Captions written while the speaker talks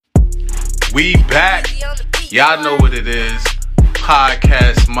We back. Y'all know what it is.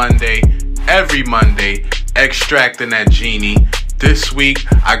 Podcast Monday. Every Monday. Extracting that genie. This week,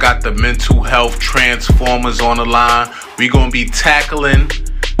 I got the mental health transformers on the line. We gonna be tackling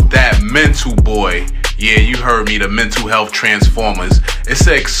that mental boy. Yeah, you heard me, the mental health transformers. It's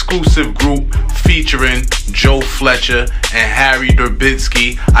an exclusive group featuring Joe Fletcher and Harry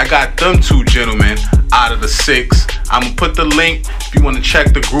Durbitsky. I got them two gentlemen out of the 6. I'm gonna put the link if you want to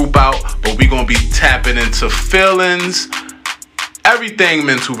check the group out. But we gonna be tapping into feelings, everything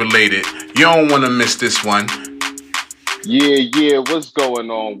mental related. You don't want to miss this one. Yeah, what's going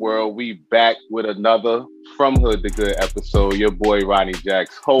on, world? We back with another From Hood to Good episode. Your boy Ronnie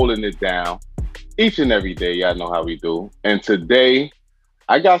Jacks holding it down each and every day. Y'all know how we do. And today,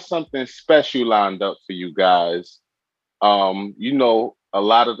 I got something special lined up for you guys. You know, a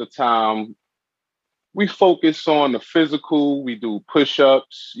lot of the time, we focus on the physical. We do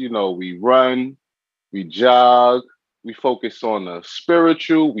push-ups. You know, we run, we jog. We focus on the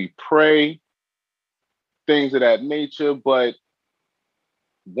spiritual. We pray, things of that nature. But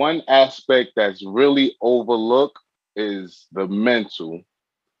one aspect that's really overlooked is the mental.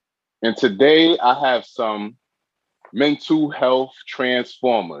 And today I have some mental health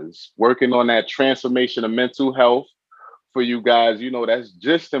transformers working on that transformation of mental health for you guys. You know, that's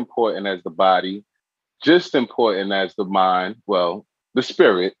just important as the body, just important as the mind, well, the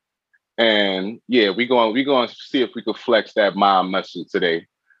spirit. And yeah, we're going to see if we can flex that mind muscle today.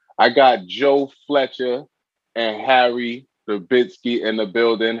 I got Joe Fletcher and Harry Durbitsky in the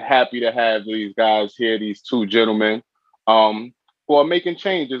building. Happy to have these guys here, these two gentlemen, who are making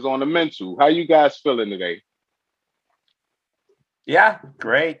changes on the mental. How you guys feeling today? Yeah,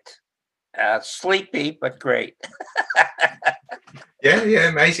 great. Sleepy, but great. Yeah,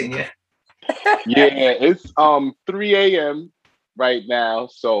 amazing, yeah. Yeah, it's 3 a.m. right now,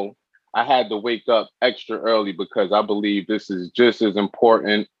 so I had to wake up extra early because I believe this is just as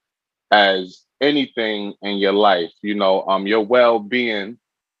important as anything in your life. You know, your well-being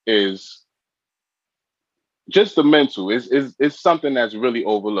is just the mental. Is something that's really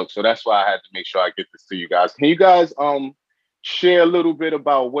overlooked. So that's why I had to make sure I get this to you guys. Can you guys share a little bit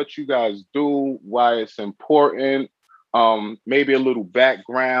about what you guys do, why it's important, maybe a little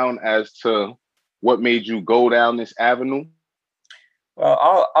background as to what made you go down this avenue?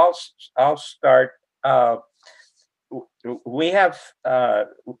 Well, I'll start. We have.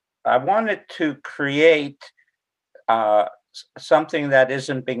 I wanted to create something that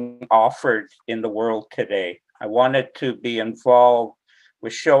isn't being offered in the world today. I wanted to be involved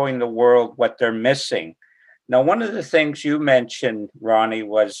with showing the world what they're missing. Now, one of the things you mentioned, Ronnie,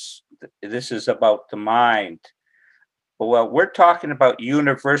 was this is about the mind. Well, we're talking about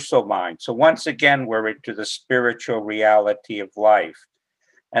universal mind. So once again, we're into the spiritual reality of life.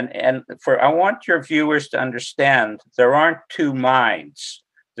 And I want your viewers to understand there aren't two minds.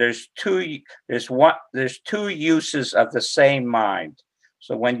 There's two uses of the same mind.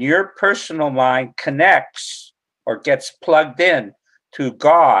 So when your personal mind connects or gets plugged in to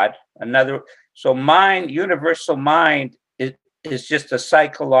God, mind, universal mind is just a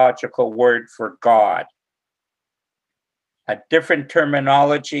psychological word for God. A different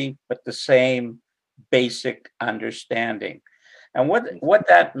terminology, but the same basic understanding. And what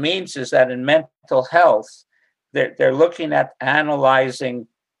that means is that in mental health, they're looking at analyzing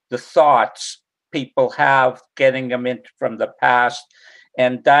the thoughts people have, getting them in from the past,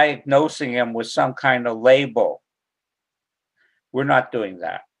 and diagnosing them with some kind of label. We're not doing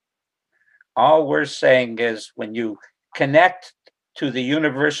that. All we're saying is when you connect to the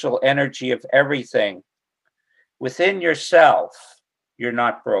universal energy of everything within yourself, you're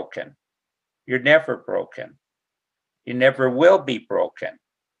not broken. You're never broken. You never will be broken.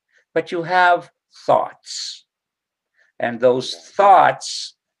 But you have thoughts. And those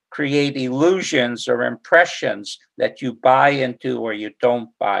thoughts create illusions or impressions that you buy into or you don't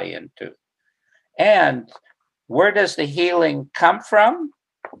buy into. And where does the healing come from?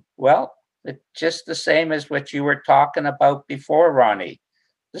 Well, it's just the same as what you were talking about before, Ronnie.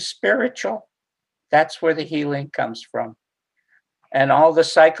 The spiritual, that's where the healing comes from. And all the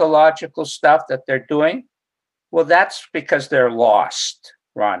psychological stuff that they're doing, well, that's because they're lost,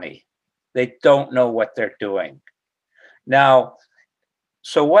 Ronnie. They don't know what they're doing. Now,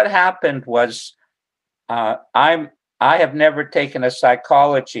 so what happened was I have never taken a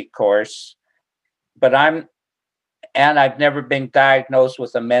psychology course, but I've never been diagnosed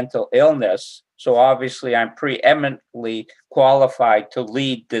with a mental illness. So obviously I'm preeminently qualified to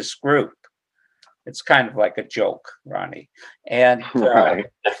lead this group. It's kind of like a joke, Ronnie. And right.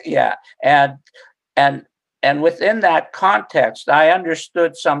 yeah. And And within that context, I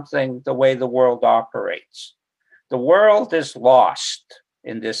understood something, the way the world operates. The world is lost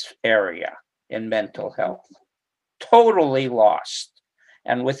in this area in mental health, totally lost.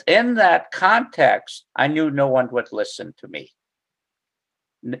 And within that context, I knew no one would listen to me.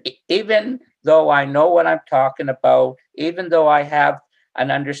 Even though I know what I'm talking about, even though I have an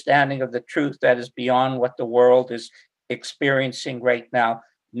understanding of the truth that is beyond what the world is experiencing right now,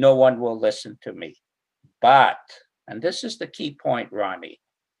 no one will listen to me. But, and this is the key point, Ronnie,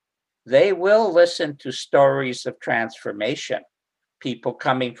 they will listen to stories of transformation. People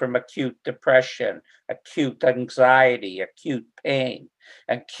coming from acute depression, acute anxiety, acute pain,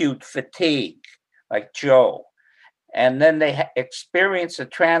 acute fatigue, like Joe. And then they experience a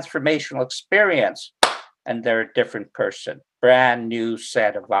transformational experience, and they're a different person, brand new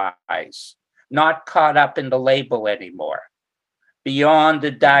set of eyes, not caught up in the label anymore, beyond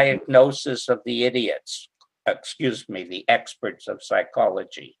the diagnosis of the idiots, the experts of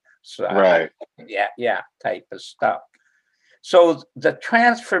psychology. So, Right. Type of stuff. So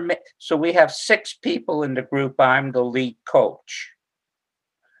so we have 6 people in the group. I'm the lead coach.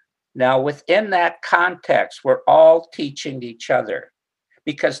 Now, within that context, we're all teaching each other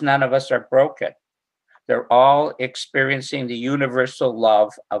because none of us are broken. They're all experiencing the universal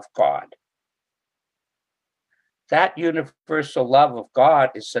love of God. That universal love of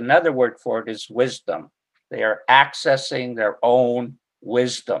God is another word for it is wisdom. They are accessing their own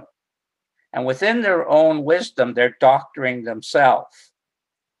wisdom. And within their own wisdom, they're doctoring themselves.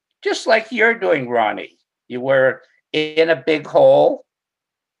 Just like you're doing, Ronnie. You were in a big hole.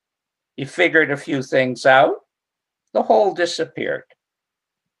 You figured a few things out. The hole disappeared.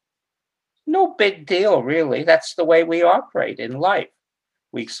 No big deal, really. That's the way we operate in life.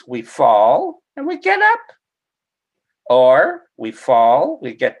 We fall and we get up. Or we fall,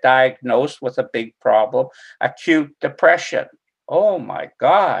 we get diagnosed with a big problem, acute depression. Oh my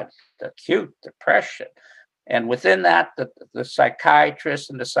God, acute depression. And within that, the psychiatrists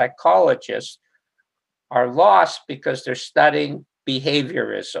and the psychologists are lost because they're studying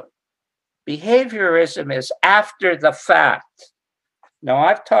behaviorism. Behaviorism is after the fact. Now,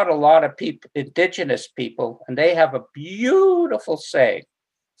 I've taught a lot of people, indigenous people, and they have a beautiful saying,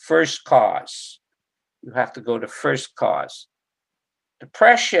 first cause. You have to go to first cause.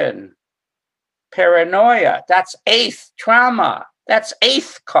 Depression, paranoia, that's 8th. Trauma, that's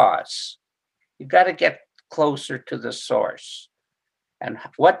 8th cause. You got to get closer to the source. And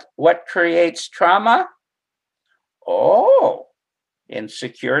what creates trauma? Oh,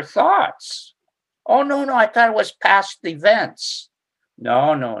 insecure thoughts. Oh, no, I thought it was past events.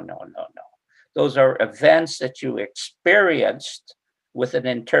 No. Those are events that you experienced with an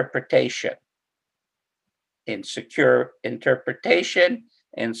interpretation. Insecure interpretation,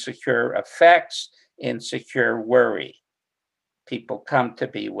 insecure effects, insecure worry. People come to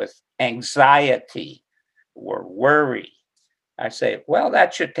me with anxiety or worry. I say, well,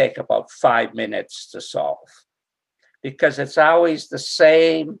 that should take about 5 minutes to solve because it's always the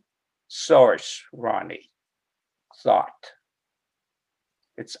same source, Ronnie, thought.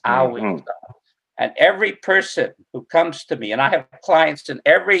 It's always thought. And every person who comes to me, and I have clients in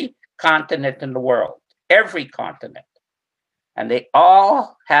every continent in the world, every continent, and they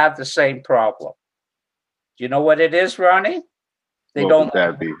all have the same problem. Do you know what it is, Ronnie? They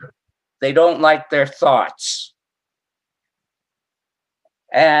don't like their thoughts.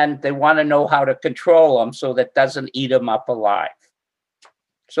 And they want to know how to control them so that doesn't eat them up alive.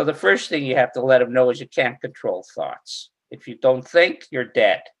 So the first thing you have to let them know is you can't control thoughts. If you don't think, you're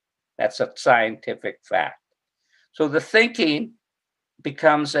dead. That's a scientific fact. So the thinking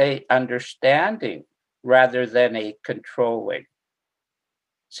becomes a understanding rather than a controlling.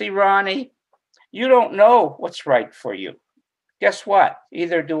 See, Ronnie, you don't know what's right for you. Guess what?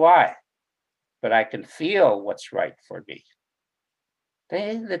 Either do I. But I can feel what's right for me.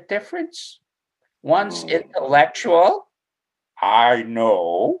 The difference? One's intellectual. I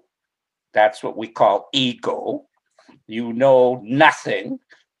know. That's what we call ego. You know nothing,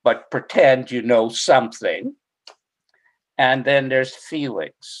 but pretend you know something. And then there's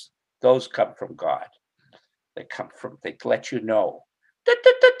feelings. Those come from God. They let you know.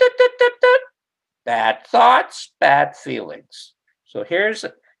 Bad thoughts, bad feelings. So here's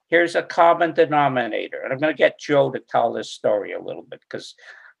a common denominator. And I'm going to get Joe to tell this story a little bit because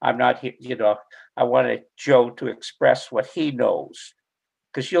I'm not here, I wanted Joe to express what he knows.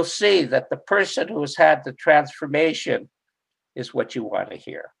 Because you'll see that the person who has had the transformation is what you want to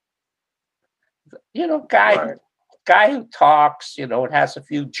hear. Guy who talks, and has a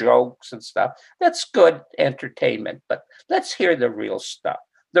few jokes and stuff. That's good entertainment, but let's hear the real stuff,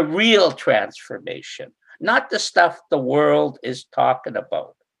 the real transformation, not the stuff the world is talking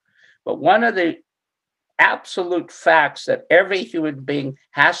about. But one of the absolute facts that every human being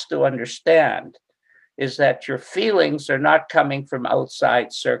has to understand is that your feelings are not coming from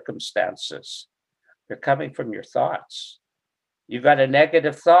outside circumstances. They're coming from your thoughts. You got a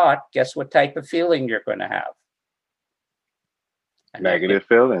negative thought, guess what type of feeling you're going to have? Negative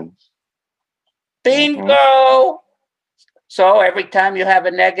feelings. Bingo! Mm-hmm. So every time you have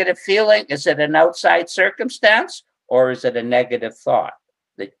a negative feeling, is it an outside circumstance or is it a negative thought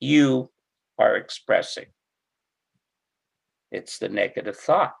that you are expressing? It's the negative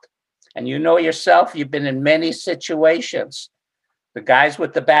thought. And you know yourself, you've been in many situations. The guys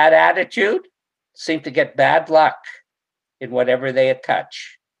with the bad attitude seem to get bad luck in whatever they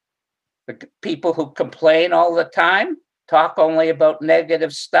touch. The people who complain all the time, talk only about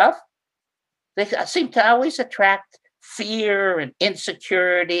negative stuff, they seem to always attract fear and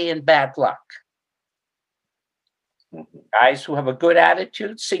insecurity and bad luck. Guys who have a good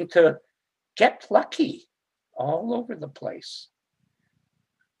attitude seem to get lucky all over the place.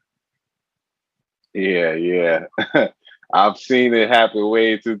 Yeah. I've seen it happen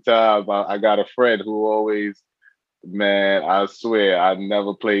way too times. I got a friend who always, man, I swear, I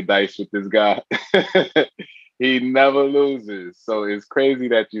never play dice with this guy. He never loses. So it's crazy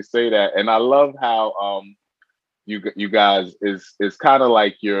that you say that. And I love how you guys is kind of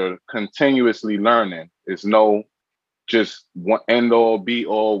like you're continuously learning. It's no just one end all be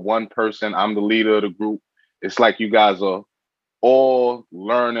all, one person, I'm the leader of the group. It's like you guys are all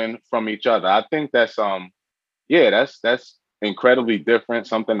learning from each other. I think that's that's incredibly different,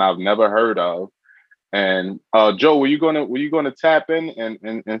 something I've never heard of. And Joe, were you gonna tap in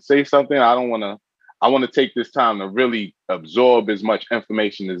and say something? I want to take this time to really absorb as much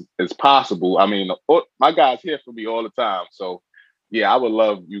information as possible. I mean, my guys here for me all the time. So yeah, I would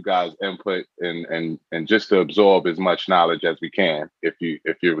love you guys' input and just to absorb as much knowledge as we can if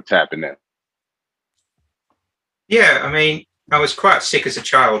you're tapping in. Yeah, I mean, I was quite sick as a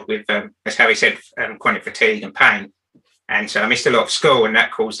child with, as Harry said, chronic fatigue and pain. And so I missed a lot of school, and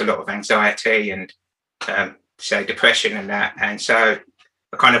that caused a lot of anxiety and, say, depression and that. And so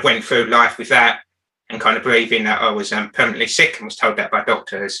I kind of went through life with that and kind of believing that I was permanently sick, and was told that by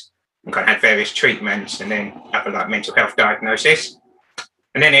doctors, and kind of had various treatments and then have a like mental health diagnosis.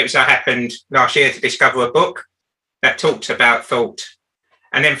 And then I happened last year to discover a book that talked about thought.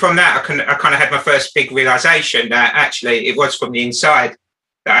 And then from that, I kind of had my first big realization that actually it was from the inside,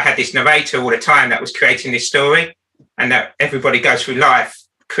 that I had this narrator all the time that was creating this story, and that everybody goes through life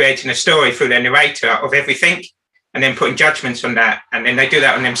creating a story through their narrator of everything and then putting judgments on that. And then they do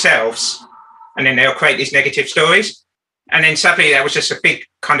that on themselves, and then they'll create these negative stories. And then suddenly that was just a big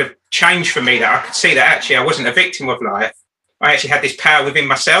kind of change for me, that I could see that actually I wasn't a victim of life. I actually had this power within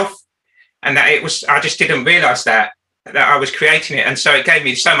myself, and that I just didn't realize that I was creating it. And so it gave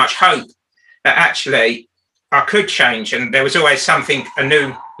me so much hope that actually I could change, and there was always something, a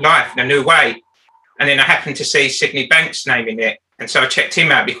new life and a new way. And then I happened to see Sydney Banks' name in it. And so I checked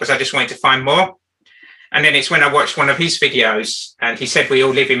him out because I just wanted to find more. And then it's when I watched one of his videos, and he said we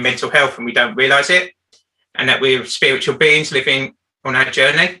all live in mental health and we don't realize it, and that we're spiritual beings living on our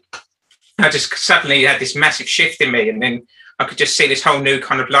journey. I just suddenly had this massive shift in me, and then I could just see this whole new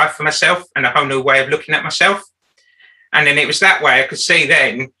kind of life for myself and a whole new way of looking at myself. And then it was that way I could see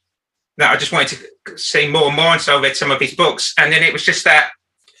then that I just wanted to see more and more. And so I read some of his books. And then it was just that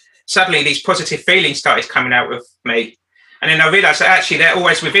suddenly these positive feelings started coming out of me. And then I realized that actually they're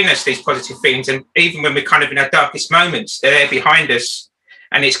always within us, these positive feelings. And even when we're kind of in our darkest moments, they're there behind us.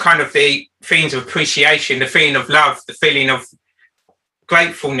 And it's kind of the feelings of appreciation, the feeling of love, the feeling of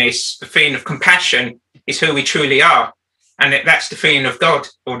gratefulness, the feeling of compassion is who we truly are. And that's the feeling of God,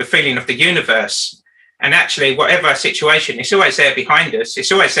 or the feeling of the universe. And actually, whatever situation, it's always there behind us.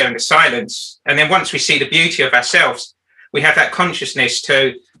 It's always there in the silence. And then once we see the beauty of ourselves, we have that consciousness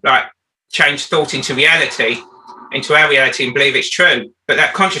to like change thought into reality, into our reality, and believe it's true. But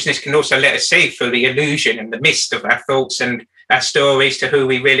that consciousness can also let us see through the illusion and the mist of our thoughts and our stories to who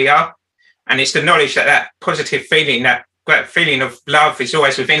we really are. And it's the knowledge that that positive feeling, that great feeling of love is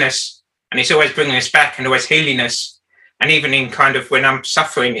always within us, and it's always bringing us back and always healing us. And even in kind of when I'm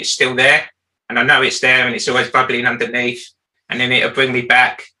suffering, it's still there. And I know it's there, and it's always bubbling underneath, and then it'll bring me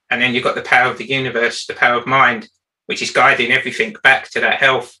back. And then you've got the power of the universe, the power of mind, which is guiding everything back to that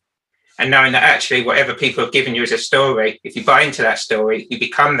health. And knowing that actually whatever people have given you as a story, if you buy into that story, you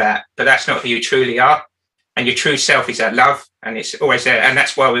become that, but that's not who you truly are. And your true self is that love, and it's always there. And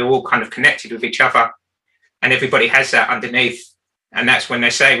that's why we're all kind of connected with each other, and everybody has that underneath. And that's when they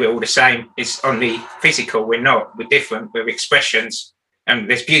say we're all the same. It's only physical. We're not. We're different. We're expressions. And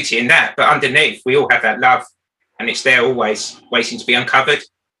there's beauty in that. But underneath, we all have that love, and it's there always waiting to be uncovered.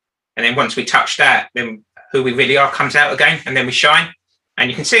 And then once we touch that, then who we really are comes out again, and then we shine. And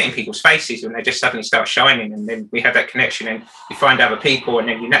you can see it in people's faces when they just suddenly start shining, and then we have that connection, and you find other people, and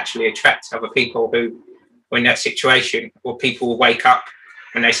then you naturally attract other people who are in that situation. Or people will wake up.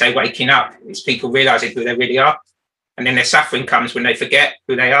 When they say waking up, it's people realizing who they really are. And then their suffering comes when they forget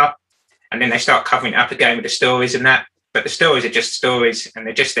who they are. And then they start covering it up again with the stories and that. But the stories are just stories, and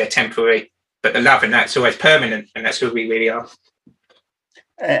they're just there temporary. But the love and that's always permanent, and that's who we really are.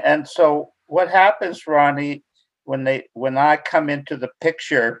 And so what happens, Ronnie, when I come into the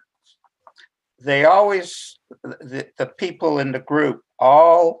picture, they always, the people in the group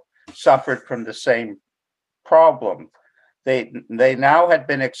all suffered from the same problem. They now had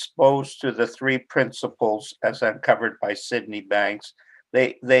been exposed to the three principles as uncovered by Sydney Banks.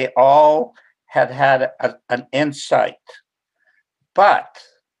 They all had an insight, but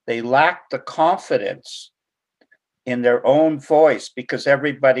they lacked the confidence in their own voice because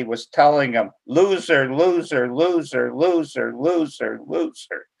everybody was telling them, loser, loser, loser, loser, loser,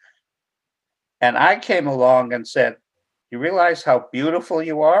 loser. And I came along and said, you realize how beautiful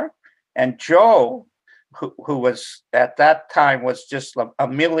you are? And Joe, who was at that time was just a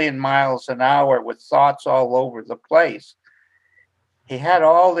million miles an hour with thoughts all over the place. He had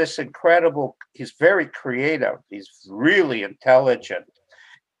all this incredible, he's very creative, he's really intelligent,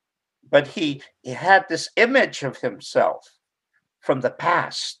 but he had this image of himself from the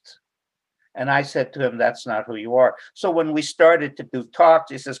past. And I said to him, that's not who you are. So when we started to do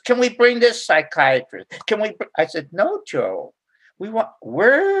talks, he says, can we bring this psychiatrist? I said, no, Joe,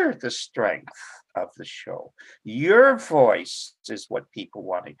 we're the strength of the show. Your voice is what people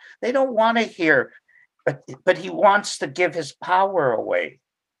want. They don't want to hear, but he wants to give his power away.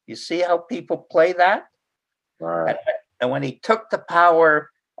 You see how people play that? Right. And when he took the power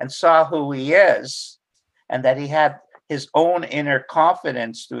and saw who he is, and that he had his own inner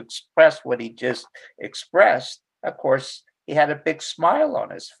confidence to express what he just expressed, of course, he had a big smile on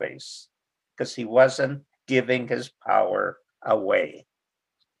his face because he wasn't giving his power away.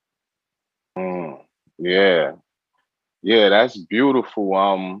 Yeah, that's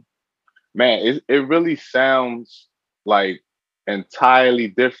beautiful. Man, it really sounds like entirely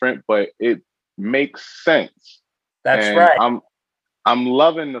different, but it makes sense. That's and right. I'm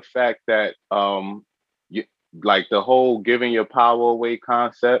loving the fact that like the whole giving your power away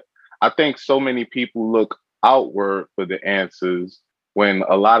concept. I think so many people look outward for the answers when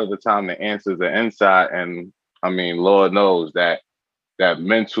a lot of the time the answers are inside. And I mean, Lord knows that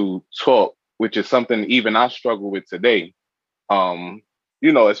mental talk, which is something even I struggle with today.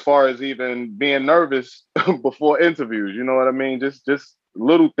 As far as even being nervous before interviews, you know what I mean? Just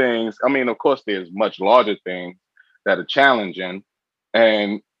little things. I mean, of course, there's much larger things that are challenging.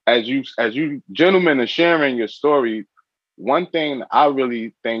 And as you gentlemen are sharing your story, one thing I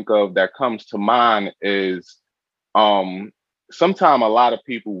really think of that comes to mind is sometimes a lot of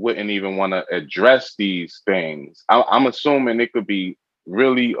people wouldn't even want to address these things. I'm assuming it could be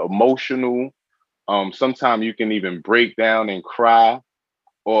really emotional. Sometimes you can even break down and cry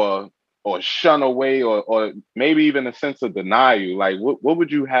or shun away or maybe even a sense of denial. Like what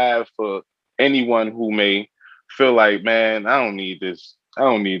would you have for anyone who may feel like, man, I don't need this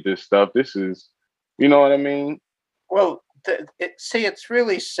stuff. This is, you know what I mean? Well, it's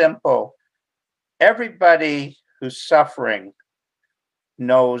really simple. Everybody who's suffering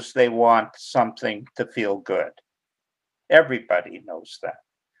knows they want something to feel good. Everybody knows that.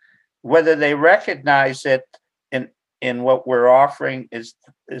 Whether they recognize it in what we're offering is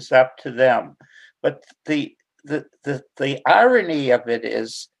up to them. But the irony of it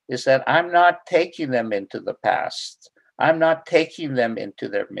is that I'm not taking them into the past. I'm not taking them into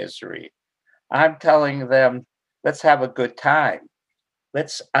their misery. I'm telling them, let's have a good time.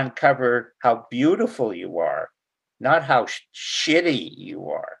 Let's uncover how beautiful you are, not how shitty you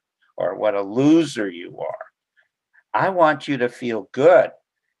are or what a loser you are. I want you to feel good.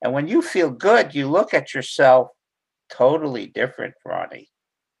 And when you feel good, you look at yourself totally different, Ronnie.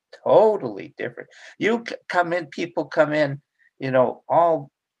 Totally different. People come in, all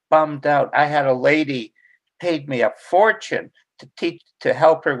bummed out. I had a lady paid me a fortune to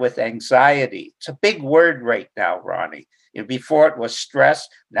help her with anxiety. It's a big word right now, Ronnie. Before it was stress,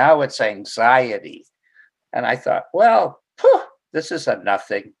 now it's anxiety. And I thought, well, this is a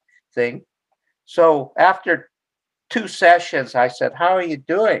nothing thing. So after 2 sessions, I said, how are you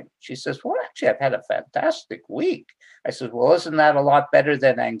doing? She says, well, actually, I've had a fantastic week. I said, well, isn't that a lot better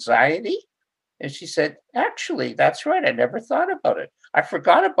than anxiety? And she said, actually, that's right. I never thought about it. I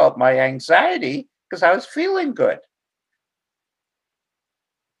forgot about my anxiety because I was feeling good.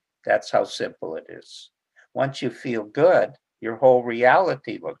 That's how simple it is. Once you feel good, your whole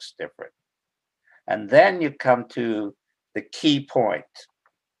reality looks different. And then you come to the key point.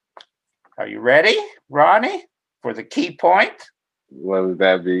 Are you ready, Ronnie, for the key point? What would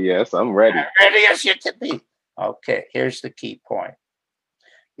that be? Yes, I'm ready. Ready as you can be. Okay, here's the key point.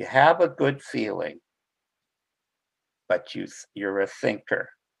 You have a good feeling, but you're a thinker.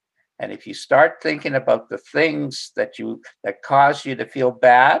 And if you start thinking about the things that cause you to feel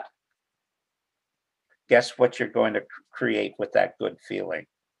bad, guess what you're going to create with that good feeling?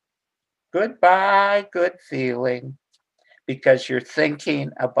 Goodbye, good feeling, because you're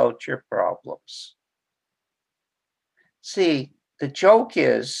thinking about your problems. See, the joke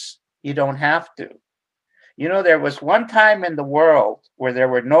is you don't have to. You know, there was one time in the world where there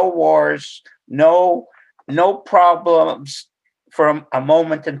were no wars, no problems from a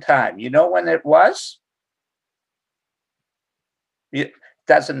moment in time. You know when it was? You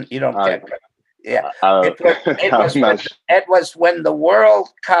don't get it. Yeah. It was when the World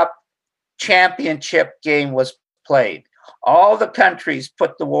Cup championship game was played. All the countries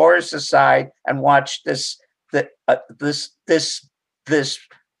put the wars aside and watched this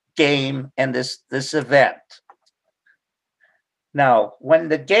game and this event. Now, when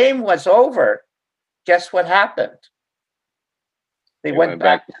the game was over, guess what happened? They went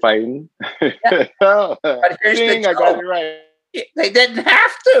back to fighting. Yeah. But here's the joke. I got it right. They didn't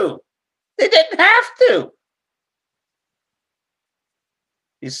have to. They didn't have to.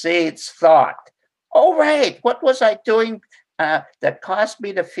 You see, it's thought. Oh, right. What was I doing that caused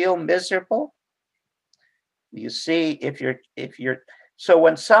me to feel miserable? You see, so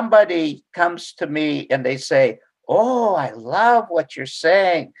when somebody comes to me and they say, oh, I love what you're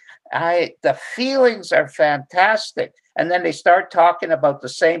saying. The feelings are fantastic. And then they start talking about the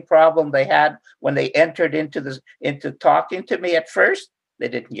same problem they had when they entered into talking to me at first. They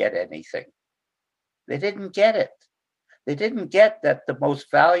didn't get anything. They didn't get it. They didn't get that the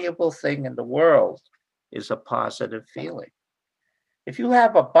most valuable thing in the world is a positive feeling. If you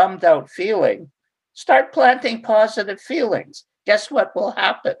have a bummed out feeling, start planting positive feelings. Guess what will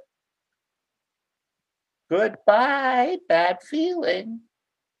happen? Goodbye, bad feeling.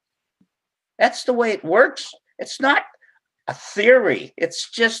 That's the way it works. It's not a theory.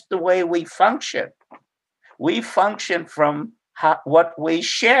 It's just the way we function. We function from what we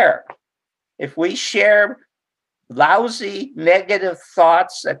share. If we share lousy negative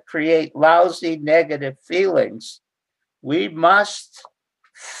thoughts that create lousy negative feelings, we must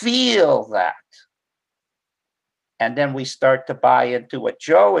feel that. And then we start to buy into what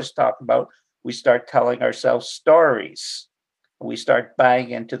Joe is talking about. We start telling ourselves stories. We start buying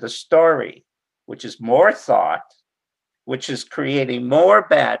into the story, which is more thought, which is creating more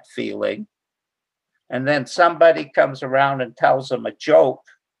bad feeling. And then somebody comes around and tells them a joke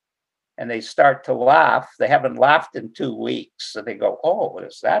and they start to laugh. They haven't laughed in 2 weeks. So they go, oh,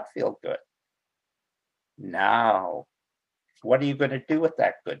 does that feel good? Now, what are you going to do with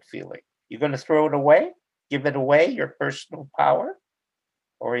that good feeling? You're going to throw it away? Give it away, your personal power?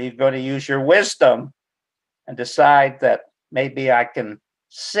 Or are you going to use your wisdom and decide that maybe I can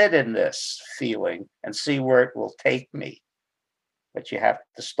sit in this feeling and see where it will take me? But you have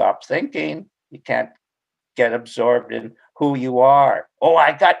to stop thinking. You can't get absorbed in who you are. Oh,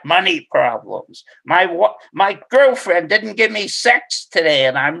 I got money problems. My girlfriend didn't give me sex today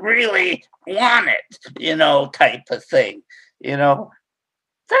and I really want it, type of thing.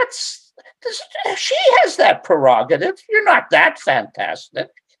 She has that prerogative. You're not that fantastic,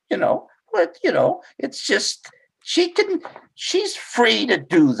 but it's just she's free to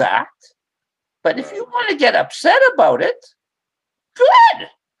do that. But if you want to get upset about it, good.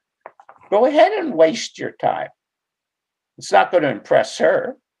 Go ahead and waste your time. It's not going to impress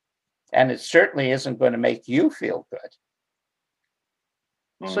her, and it certainly isn't going to make you feel good.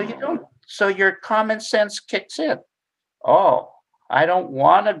 So your common sense kicks in. Oh, I don't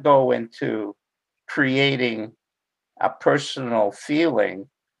want to go into creating a personal feeling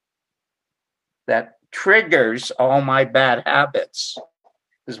that triggers all my bad habits.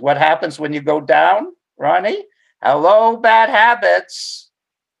 Because what happens when you go down, Ronnie? Hello, bad habits.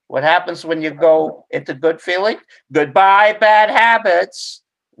 What happens when you go into good feeling? Goodbye, bad habits.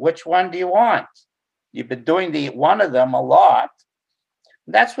 Which one do you want? You've been doing one of them a lot.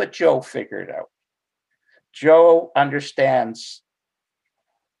 That's what Joe figured out. Joe understands,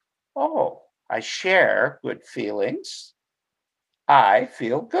 oh, I share good feelings. I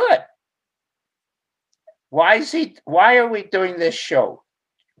feel good. Why are we doing this show,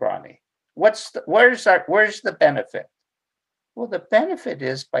 Ronnie? Where's the benefit? Well, the benefit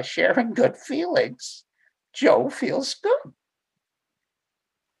is by sharing good feelings, Joe feels good.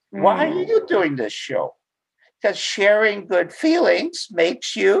 Why are you doing this show? Because sharing good feelings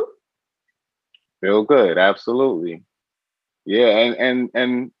makes you feel good. Absolutely. Yeah,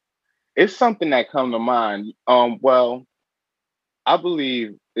 and it's something that come to mind. Well, I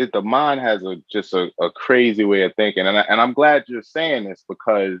believe the mind has a crazy way of thinking, and I'm glad you're saying this,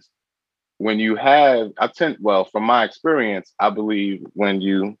 because when you have, from my experience, I believe when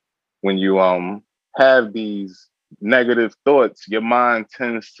you have these negative thoughts, your mind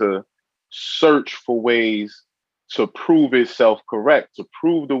tends to search for ways to prove itself correct, to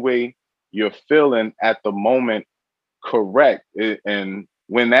prove the way you're feeling at the moment correct. And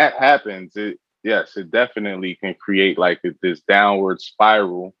when that happens, it definitely can create like this downward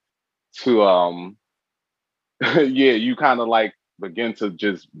spiral to you kind of like begin to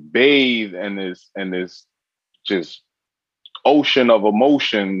just bathe in this just ocean of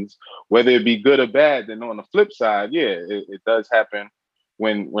emotions, whether it be good or bad. Then on the flip side, it does happen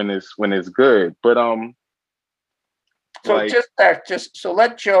when it's good. But so like, so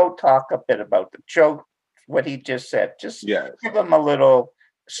let Joe talk a bit about Joe, what he just said. Just give him a little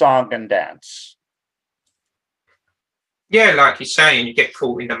song and dance. Yeah, like you're saying, you get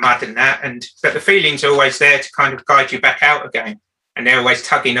caught in the mud and that, but the feelings are always there to kind of guide you back out again. And they're always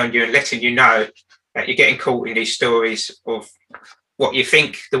tugging on you and letting you know that you're getting caught in these stories of what you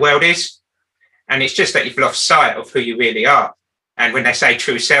think the world is. And it's just that you've lost sight of who you really are. And when they say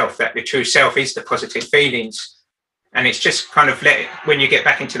true self, that the true self is the positive feelings. And it's just kind of when you get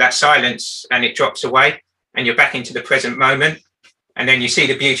back into that silence and it drops away and you're back into the present moment, and then you see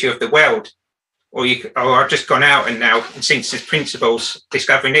the beauty of the world. Or I've just gone out and now, since there's principles,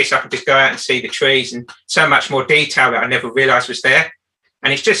 discovering this, I can just go out and see the trees and so much more detail that I never realized was there.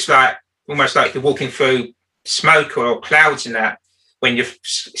 And it's just like, almost like you're walking through smoke or clouds and that, when you're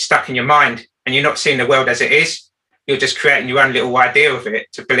stuck in your mind and you're not seeing the world as it is. You're just creating your own little idea of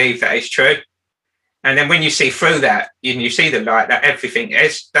it to believe that it's true. And then when you see through that, and you see the light, that everything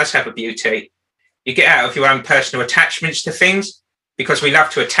does have a beauty, you get out of your own personal attachments to things, because we love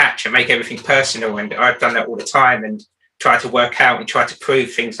to attach and make everything personal. And I've done that all the time and try to work out and try to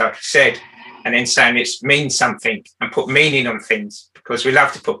prove things, like I said, and then saying it means something and put meaning on things, because we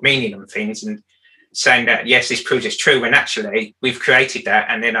love to put meaning on things and saying that, yes, this proves it's true, when actually we've created that.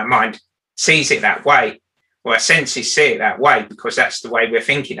 And then our mind sees it that way, or our senses see it that way, because that's the way we're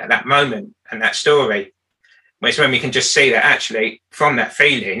thinking at that moment and that story. Whereas when we can just see that actually from that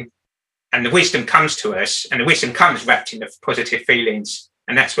feeling, and the wisdom comes to us, and the wisdom comes wrapped in the positive feelings.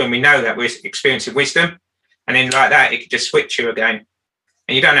 And that's when we know that we're experiencing wisdom. And then like that, it can just switch you again.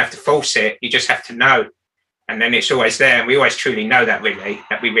 And you don't have to force it. You just have to know. And then it's always there. And we always truly know that we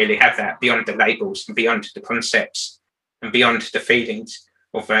really have that beyond the labels and beyond the concepts and beyond the feelings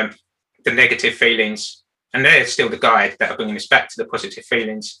of the negative feelings. And they're still the guide that are bringing us back to the positive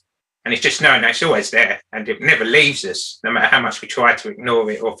feelings. And it's just knowing that it's always there and it never leaves us, no matter how much we try to ignore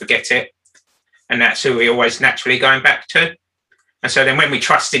it or forget it. And that's who we're always naturally going back to. And so then when we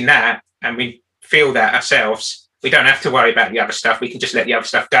trust in that and we feel that ourselves, we don't have to worry about the other stuff. We can just let the other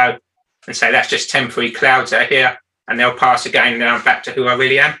stuff go and say, that's just temporary clouds out here and they'll pass again, and I'm back to who I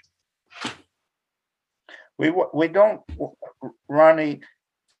really am. We don't, Ronnie,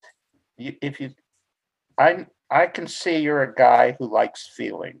 I can see you're a guy who likes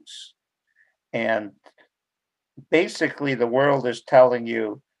feelings. And basically the world is telling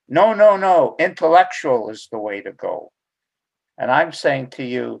you, no, intellectual is the way to go. And I'm saying to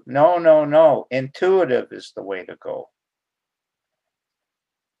you, no, intuitive is the way to go.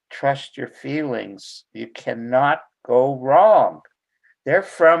 Trust your feelings. You cannot go wrong. They're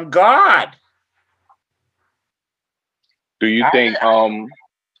from God. Do you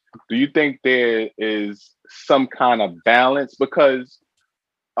think there is some kind of balance? Because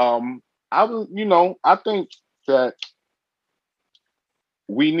I think that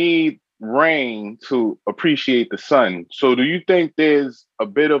we need rain to appreciate the sun. So do you think there's a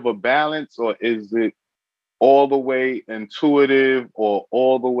bit of a balance, or is it all the way intuitive or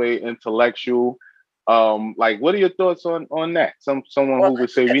all the way intellectual? Like, what are your thoughts on that? Someone who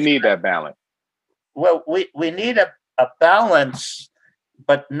would say we need that balance. Well, we need a balance,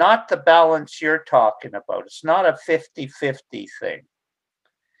 but not the balance you're talking about. It's not a 50-50 thing.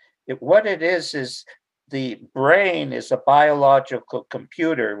 What it is the brain is a biological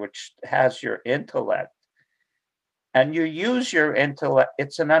computer which has your intellect. And you use your intellect.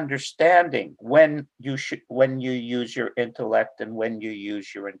 It's an understanding when you use your intellect and when you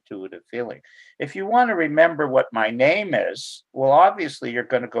use your intuitive feeling. If you want to remember what my name is, well, obviously you're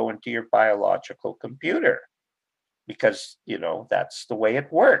going to go into your biological computer. because, that's the way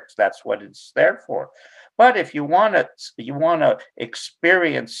it works. That's what it's there for. But if you want to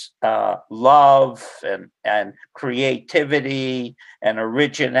experience love and creativity and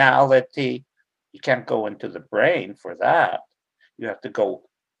originality, you can't go into the brain for that. You have to go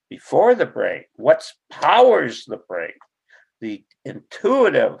before the brain. What powers the brain? The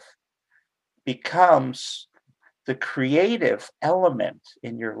intuitive becomes the creative element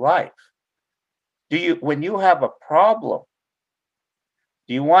in your life. When you have a problem,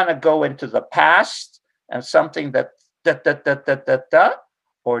 do you want to go into the past and something that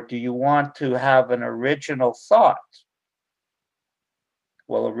or do you want to have an original thought?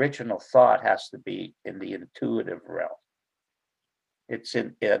 Well, original thought has to be in the intuitive realm.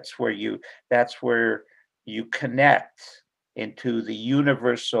 That's where you connect into the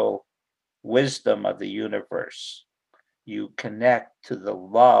universal wisdom of the universe. You connect to the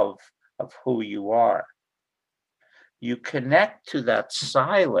love of who you are. You connect to that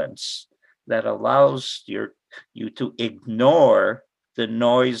silence that allows you to ignore the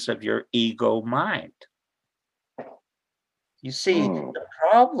noise of your ego mind. You see, the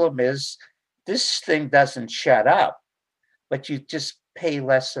problem is this thing doesn't shut up, but you just pay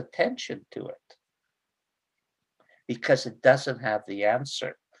less attention to it because it doesn't have the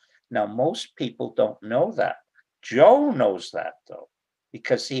answer. Now, most people don't know that. Joe knows that, though,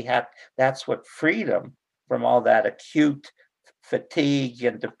 because that's what freedom from all that acute fatigue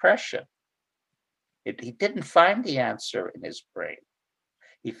and depression. He didn't find the answer in his brain.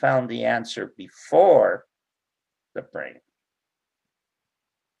 He found the answer before the brain.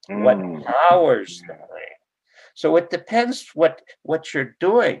 What powers the brain? So it depends what you're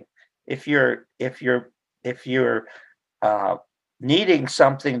doing. If you're needing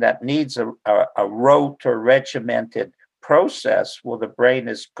something that needs a rote or regimented process, well, the brain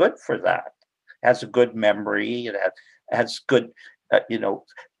is good for that. It has a good memory. It has good,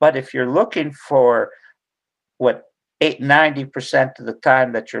 But if you're looking for what 90% of the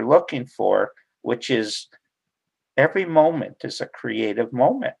time that you're looking for, which is every moment is a creative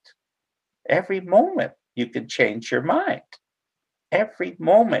moment. Every moment you can change your mind. Every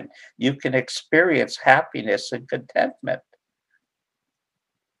moment you can experience happiness and contentment.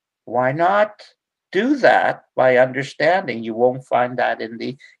 Why not do that by understanding you won't find that in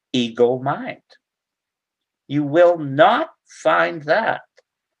the ego mind? You will not find that.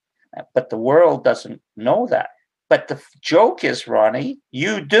 But the world doesn't know that. But the joke is, Ronnie,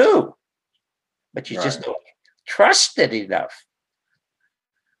 you do. But you just don't trust it enough.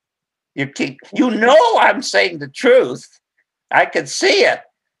 I'm saying the truth. I can see it.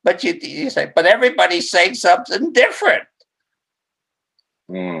 But you say, but everybody's saying something different.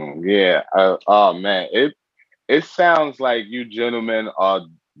 Yeah. Oh man, it sounds like you gentlemen are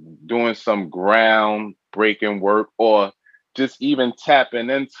doing some groundbreaking work, or just even tapping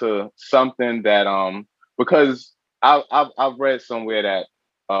into something that because I've read somewhere that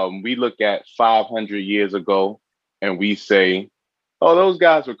we look at 500 years ago and we say, oh, those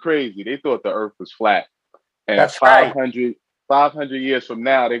guys were crazy. They thought the earth was flat. And that's 500 years from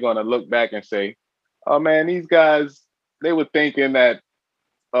now, they're going to look back and say, oh man, these guys, they were thinking that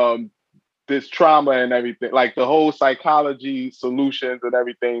this trauma and everything, like the whole psychology solutions and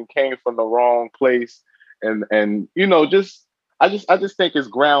everything came from the wrong place. And I just think it's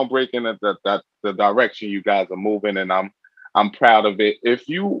groundbreaking that the direction you guys are moving, and I'm proud of it. If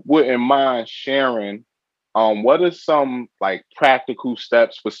you wouldn't mind sharing, what are some like practical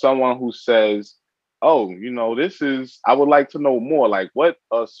steps for someone who says, oh, I would like to know more. Like, what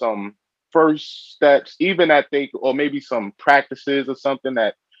are some first steps, even or maybe some practices or something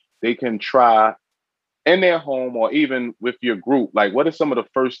that they can try in their home or even with your group? Like, what are some of the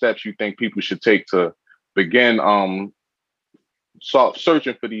first steps you think people should take to begin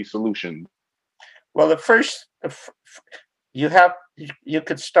searching for these solutions? Well, the first, you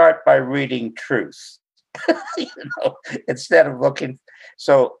could start by reading truth. Instead of looking.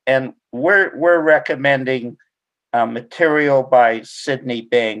 So, and we're recommending material by Sydney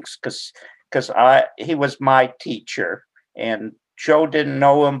Banks because he was my teacher, and Joe didn't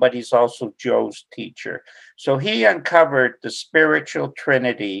know him, but he's also Joe's teacher. So he uncovered the spiritual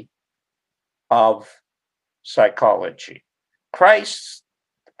trinity of psychology. Christ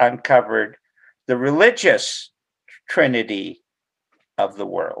uncovered the religious trinity of the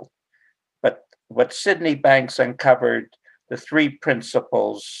world. But what Sydney Banks uncovered, the three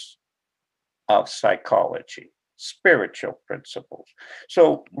principles of psychology, spiritual principles.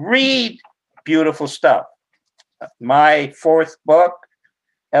 So read beautiful stuff. My fourth book,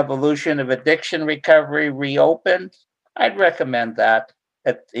 Evolution of Addiction Recovery Reopened, I'd recommend that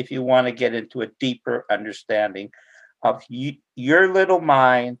if you want to get into a deeper understanding of your little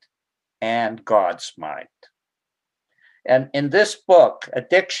mind and God's mind. And in this book,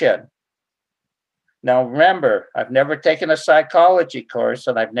 Addiction, now remember, I've never taken a psychology course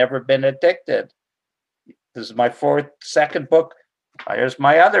and I've never been addicted. This is my second book. Here's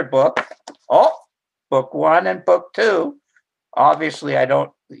my other book. Oh, book 1 and book 2. Obviously, I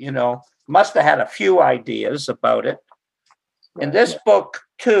don't, must have had a few ideas about it. In this book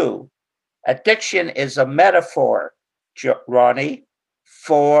 2, addiction is a metaphor, Ronnie,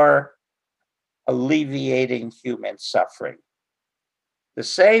 for alleviating human suffering. The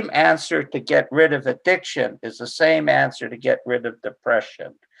same answer to get rid of addiction is the same answer to get rid of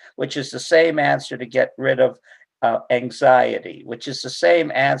depression, which is the same answer to get rid of anxiety, which is the same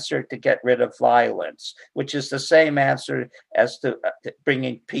answer to get rid of violence, which is the same answer as to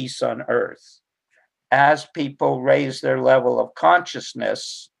bringing peace on earth. As people raise their level of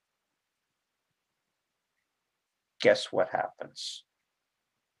consciousness, guess what happens?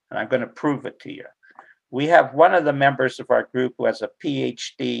 And I'm going to prove it to you. We have one of the members of our group who has a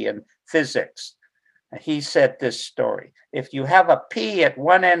PhD in physics. He said this story. If you have a P at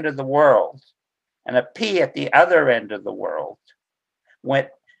one end of the world and a P at the other end of the world, when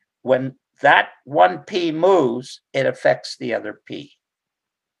that one P moves, it affects the other P.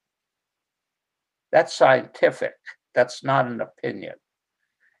 That's scientific. That's not an opinion.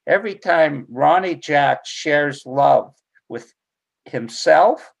 Every time Ronnie Jack shares love with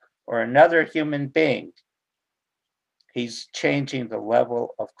himself or another human being, he's changing the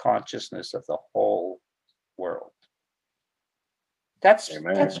level of consciousness of the whole world. That's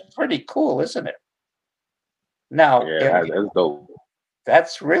pretty cool, isn't it? Now, that's dope.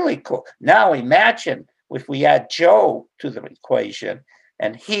 That's really cool. Now imagine if we add Joe to the equation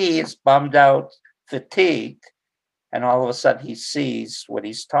and he is bummed out, fatigued, and all of a sudden he sees what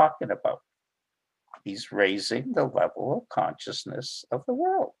he's talking about. He's raising the level of consciousness of the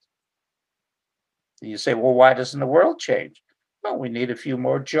world. You say, well, why doesn't the world change? Well, we need a few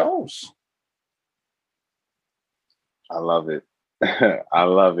more Joes. I love it. I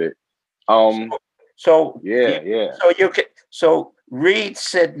love it. So read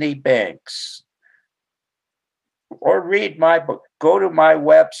Sydney Banks or read my book. Go to my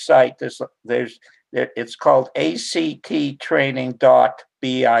website. It's called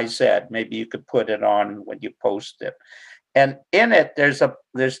acttraining.biz. Maybe you could put it on when you post it. And in it,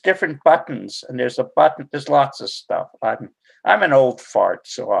 there's different buttons, and there's lots of stuff. I'm an old fart,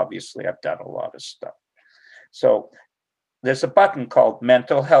 so obviously I've done a lot of stuff. So there's a button called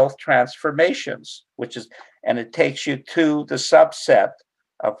Mental Health Transformations, and it takes you to the subset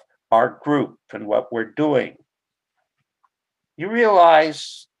of our group and what we're doing. You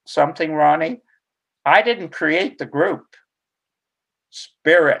realize something, Ronnie? I didn't create the group.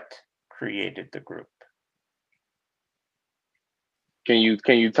 Spirit created the group. Can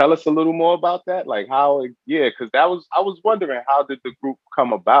you tell us a little more about that? Like how? Yeah, because I was wondering, how did the group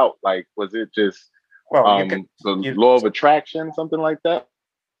come about? Like, was it just the law of attraction, something like that?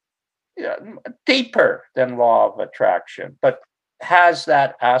 Yeah, deeper than law of attraction, but has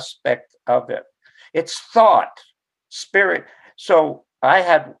that aspect of it. It's thought, spirit. So I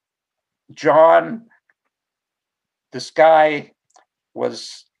had John. This guy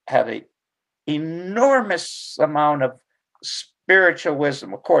had an enormous amount of spiritual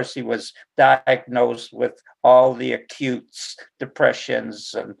wisdom. Of course, he was diagnosed with all the acute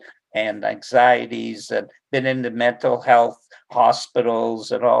depressions and anxieties, and been in the mental health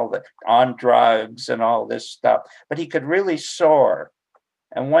hospitals and all that, on drugs and all this stuff. But he could really soar.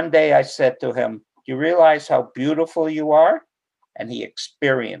 And one day I said to him, "Do you realize how beautiful you are?" And he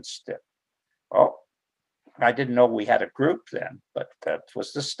experienced it. Oh, I didn't know we had a group then, but that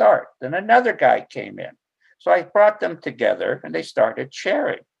was the start. Then another guy came in. So I brought them together and they started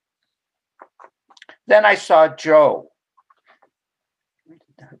sharing. Then I saw Joe,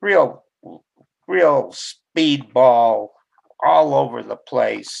 real speedball all over the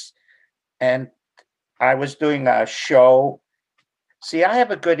place. And I was doing a show. See, I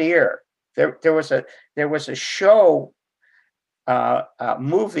have a good ear. There was a show, a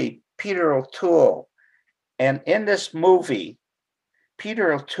movie, Peter O'Toole. And in this movie,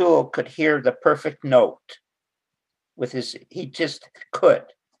 Peter O'Toole could hear the perfect note he just could.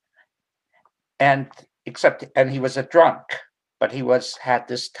 And he was a drunk, but he had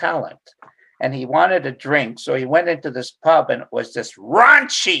this talent. And he wanted a drink, so he went into this pub and it was this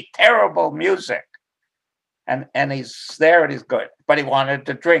raunchy, terrible music. And he's there and he's good, but he wanted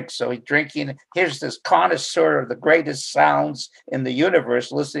to drink. So he's drinking. Here's this connoisseur of the greatest sounds in the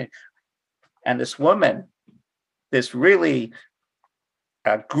universe listening. And this woman, this really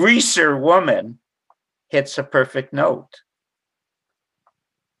greaser woman, hits a perfect note.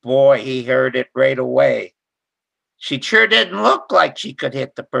 Boy, he heard it right away. She sure didn't look like she could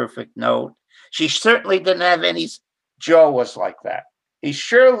hit the perfect note. She certainly didn't have any. Joe was like that. He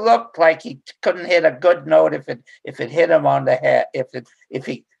sure looked like he couldn't hit a good note if it hit him on the head.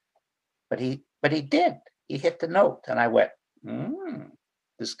 But he did. He hit the note, and I went,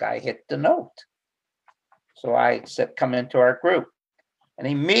 this guy hit the note. So I said, come into our group. And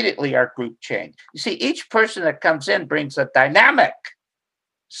immediately our group changed. You see, each person that comes in brings a dynamic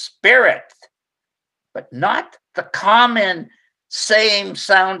spirit, but not the common, same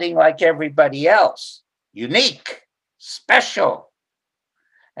sounding like everybody else. Unique, special.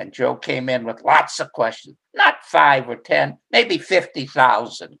 And Joe came in with lots of questions, not 5 or 10, maybe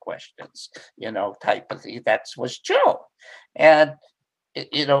 50,000 questions, type of thing. That was Joe. And,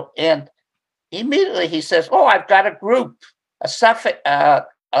 and immediately he says, oh, I've got a group, a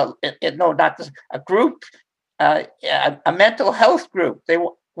group, a mental health group.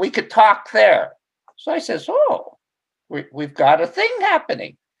 We could talk there. So I says, oh, we've got a thing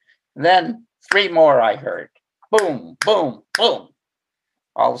happening. And then 3 more I heard. Boom, boom, boom.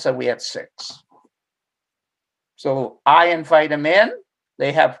 All of a sudden we had 6. So I invite them in.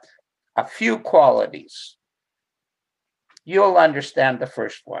 They have a few qualities. You'll understand the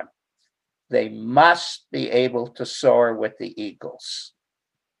first one. They must be able to soar with the eagles.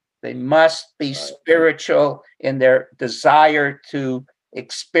 They must be spiritual in their desire to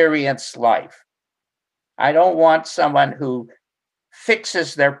experience life. I don't want someone who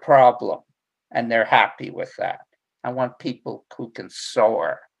fixes their problem and they're happy with that. I want people who can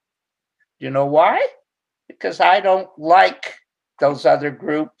soar. You know why? Because I don't like those other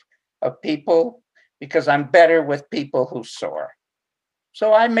group of people, because I'm better with people who soar.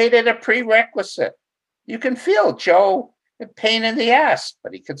 So I made it a prerequisite. You can feel Joe a pain in the ass,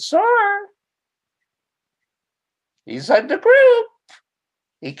 but he can soar. He's in the group.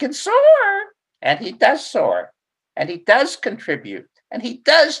 He can soar, and he does soar, and he does contribute, and he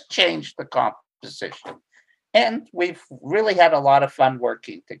does change the composition. And we've really had a lot of fun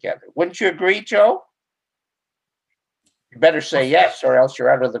working together. Wouldn't you agree, Joe? You better say yes, or else you're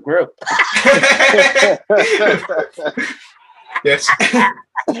out of the group. Yes.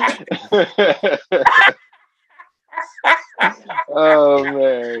 Oh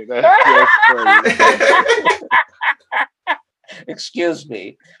man, that's funny. Excuse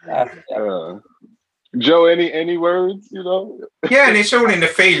me. Joe, any words? Yeah, and it's all in the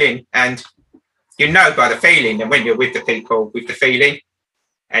feeling, and by the feeling, and when you're with the people with the feeling,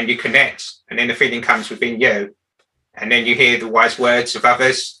 and you connect, and then the feeling comes within you, and then you hear the wise words of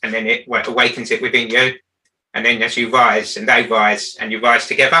others, and then it awakens it within you, and then as you rise and they rise and you rise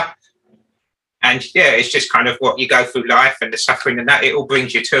together, and it's just kind of what you go through life and the suffering and that, it all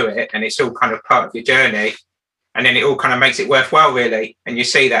brings you to it, and it's all kind of part of your journey, and then it all kind of makes it worthwhile, really, and you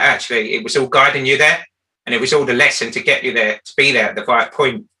see that actually it was all guiding you there, and it was all the lesson to get you there, to be there at the right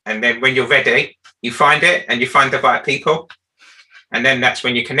point, and then when you're ready, you find it, and you find the right people, and then that's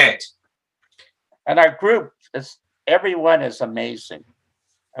when you connect. And our group everyone is amazing.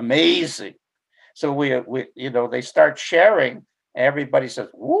 So we they start sharing. Everybody says,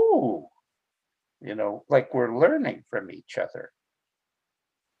 "Ooh," like we're learning from each other.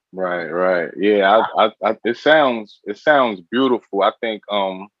 Right. Yeah, it sounds beautiful. I think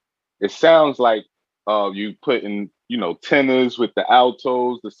it sounds like you put in tenors with the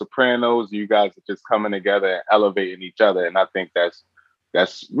altos, the sopranos. You guys are just coming together and elevating each other, and I think that's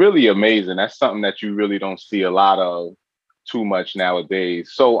really amazing. That's something that you really don't see a lot of too much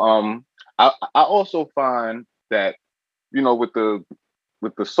nowadays. So I also find that with the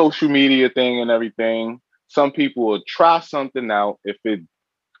social media thing and everything, some people will try something out. If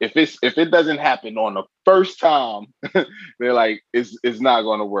it doesn't happen on the first time, they're like, it's not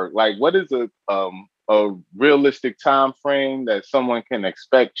going to work. Like, what is a realistic time frame that someone can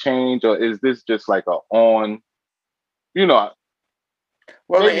expect change, or is this just like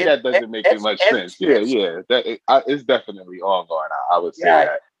well, maybe that doesn't make much sense. It's definitely ongoing. I would say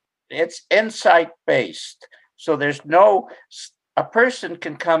that. It's insight based. So there's a person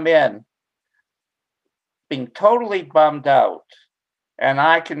can come in being totally bummed out, and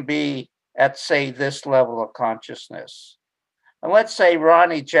I can be at, say, this level of consciousness. And let's say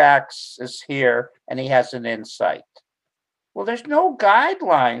Ronnie Jacks is here and he has an insight. Well, there's no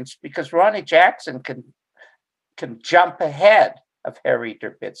guidelines, because Ronnie Jackson can jump ahead of Harry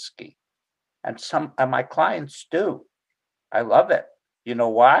Durbitsky. And some of my clients do. I love it. You know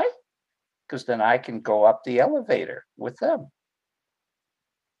why? Because then I can go up the elevator with them.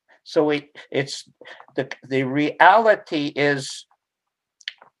 So it's the reality is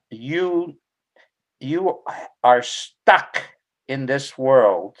you are stuck in this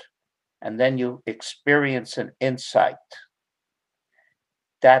world, and then you experience an insight.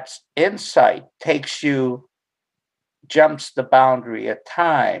 That insight jumps the boundary of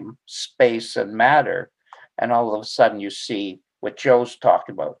time, space, and matter, and all of a sudden you see what Joe's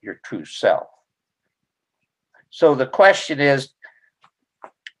talking about, your true self. So the question is,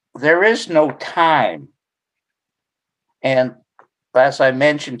 there is no time. And as I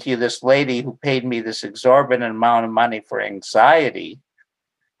mentioned to you, this lady who paid me this exorbitant amount of money for anxiety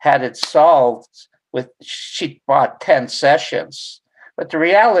had it solved she bought 10 sessions. But the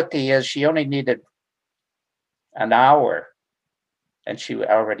reality is she only needed an hour and she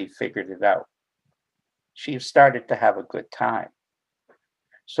already figured it out. She started to have a good time.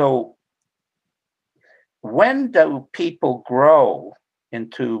 So when do people grow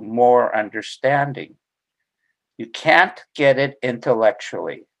into more understanding? You can't get it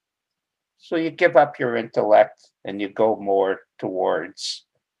intellectually. So you give up your intellect and you go more towards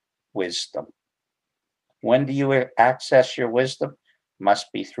wisdom. When do you access your wisdom?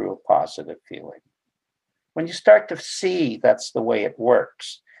 Must be through a positive feeling. When you start to see that's the way it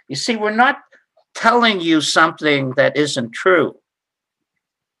works. You see, we're not telling you something that isn't true.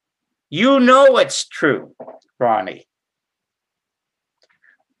 You know it's true, Ronnie.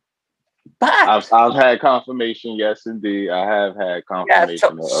 But I've had confirmation, yes, indeed. I have had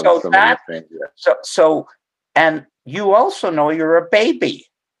confirmation of some of these things. Yeah. So, and you also know you're a baby.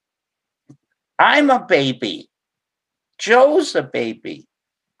 I'm a baby. Joe's a baby.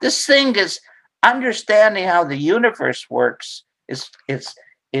 This thing is understanding how the universe works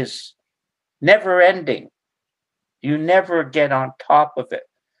is never ending. You never get on top of it.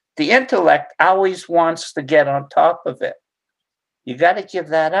 The intellect always wants to get on top of it. You got to give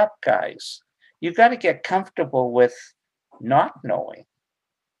that up, guys. You got to get comfortable with not knowing.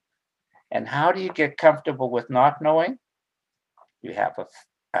 And how do you get comfortable with not knowing? You have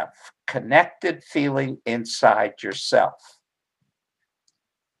a connected feeling inside yourself.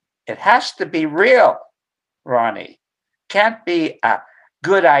 It has to be real, Ronnie. Can't be a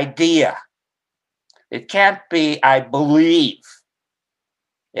good idea. It can't be, I believe.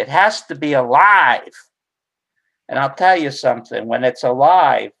 It has to be alive. And I'll tell you something, when it's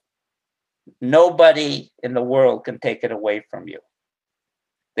alive, nobody in the world can take it away from you.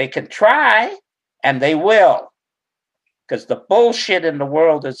 They can try, and they will, because the bullshit in the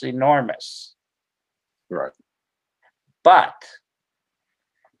world is enormous. Right. But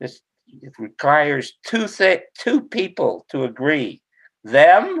it requires two people to agree,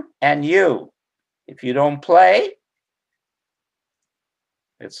 them and you. If you don't play,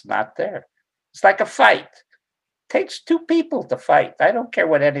 it's not there. It's like a fight. It takes two people to fight. I don't care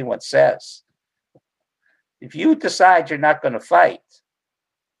what anyone says. If you decide you're not going to fight,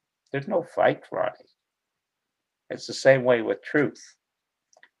 there's no fight, Ronnie. It's the same way with truth.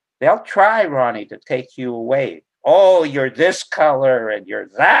 They'll try, Ronnie, to take you away. Oh, you're this color and you're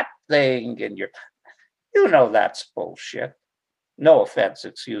that thing and you know that's bullshit. No offense,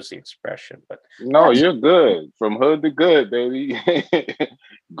 excuse the expression, but no, you're good. From hood to good, baby.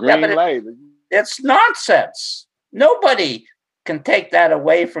 Green light. It's nonsense. Nobody can take that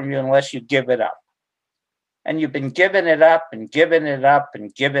away from you unless you give it up. And you've been giving it up and giving it up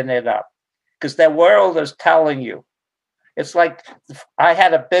and giving it up because the world is telling you. It's like I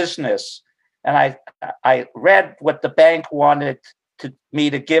had a business and I read what the bank wanted me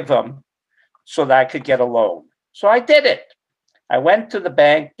to give them so that I could get a loan. So I did it. I went to the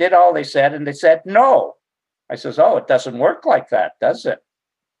bank, did all they said, and they said no. I says, oh, it doesn't work like that, does it?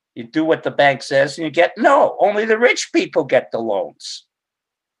 You do what the bank says and you get no. Only the rich people get the loans.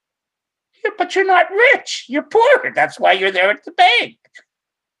 Yeah, but you're not rich. You're poor. That's why you're there at the bank.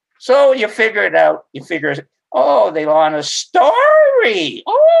 So you figure it out. You figure, oh, they want a story.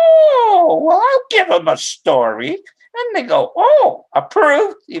 Oh, well, I'll give them a story. And they go, oh,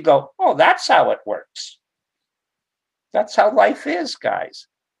 approved. You go, oh, that's how it works. That's how life is, guys.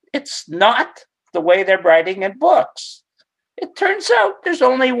 It's not the way they're writing in books. It turns out there's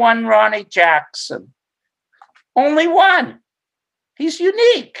only one Ronnie Jackson. Only one. He's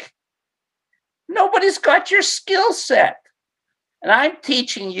unique. Nobody's got your skill set. And I'm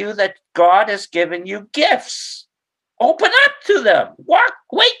teaching you that God has given you gifts. Open up to them.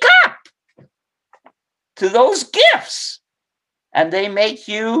 Wake up to those gifts. And they make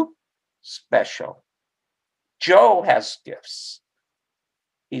you special. Joe has gifts.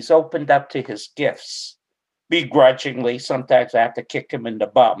 He's opened up to his gifts. Begrudgingly, sometimes I have to kick him in the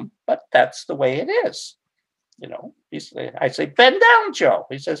bum, but that's the way it is. You know, I say, bend down, Joe.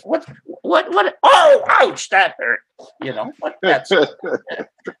 He says, what? Oh, ouch, that hurt. You know, but that's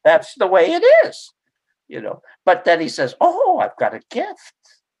the way it is. But then he says, oh, I've got a gift.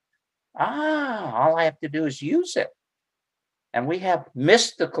 All I have to do is use it. And we have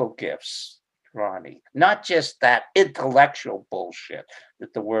mystical gifts, Ronnie, not just that intellectual bullshit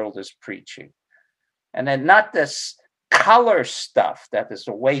that the world is preaching. And then not this color stuff that is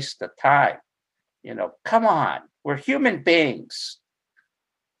a waste of time. Come on, we're human beings,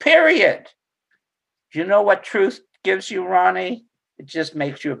 period. Do you know what truth gives you, Ronnie? It just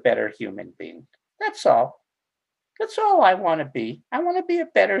makes you a better human being. That's all. That's all I want to be. I want to be a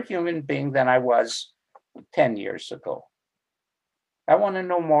better human being than I was 10 years ago. I want to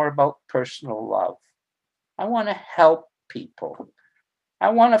know more about personal love. I want to help people. I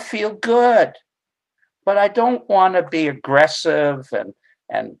want to feel good. But I don't want to be aggressive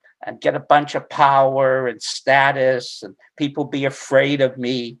and get a bunch of power and status and people be afraid of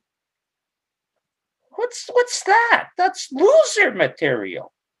me. What's that? That's loser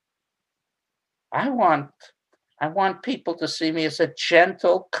material. I want people to see me as a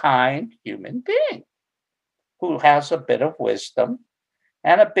gentle, kind human being who has a bit of wisdom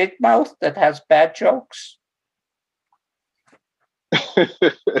and a big mouth that has bad jokes.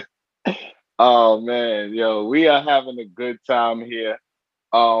 Oh man, yo, we are having a good time here.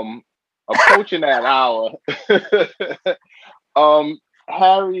 Approaching that hour.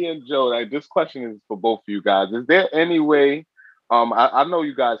 Harry and Joe, this question is for both of you guys. Is there any way, I know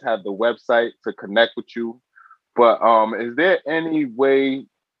you guys have the website to connect with you, but is there any way,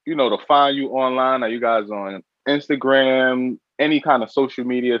 to find you online? Are you guys on Instagram, any kind of social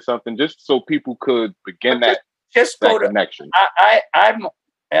media or something, just so people could begin that connection? I'm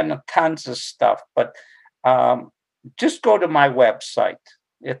and tons of stuff, but just go to my website.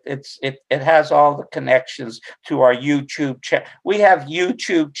 It has all the connections to our YouTube channel. We have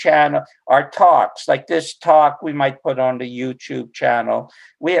YouTube channel. Our talks, like this talk, we might put on the YouTube channel.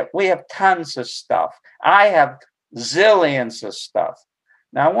 We have tons of stuff. I have zillions of stuff.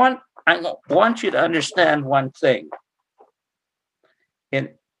 Now, I want you to understand one thing.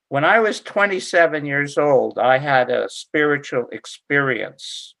 When I was 27 years old, I had a spiritual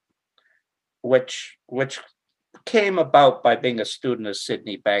experience, which came about by being a student of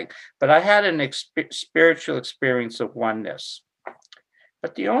Sydney Bank. But I had an spiritual experience of oneness.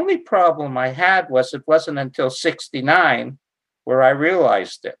 But the only problem I had was it wasn't until 69 where I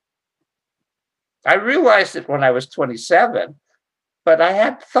realized it. I realized it when I was 27, but I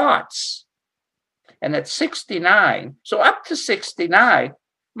had thoughts. And at 69, so up to 69,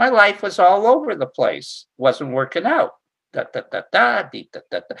 my life was all over the place, wasn't working out. I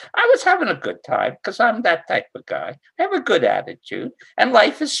was having a good time because I'm that type of guy. I have a good attitude, and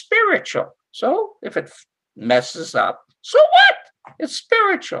life is spiritual. So if it messes up, so what? It's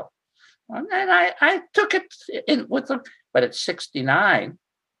spiritual. And I took it in with them. But at 69,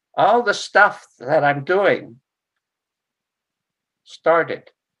 all the stuff that I'm doing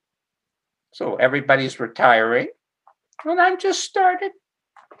started. So everybody's retiring, and I'm just started.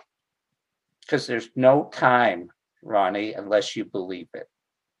 Because there's no time, Ronnie, unless you believe it.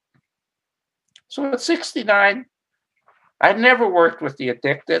 So at 69, I never worked with the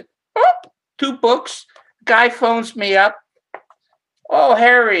addicted. 2 books. Guy phones me up. Oh,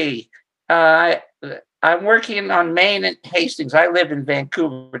 Harry, I'm working on Maine and Hastings. I live in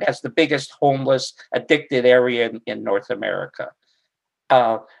Vancouver. It has the biggest homeless addicted area in North America.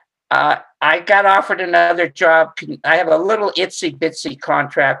 I got offered another job. I have a little itsy bitsy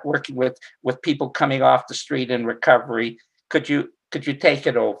contract working with people coming off the street in recovery. Could you take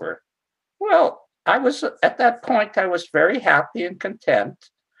it over? Well, I was at that point, I was very happy and content,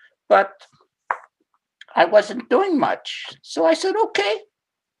 but I wasn't doing much. So I said, okay.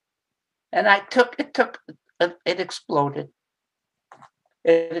 And it exploded.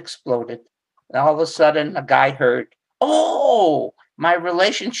 It exploded. And all of a sudden a guy heard, oh, my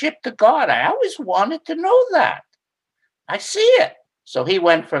relationship to God. I always wanted to know that. I see it. So he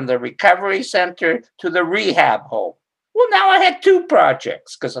went from the recovery center to the rehab home. Well, now I had 2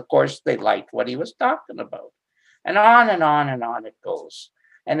 projects because, of course, they liked what he was talking about. And on and on and on it goes.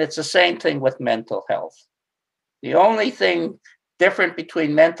 And it's the same thing with mental health. The only thing different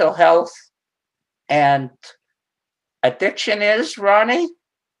between mental health and addiction is, Ronnie,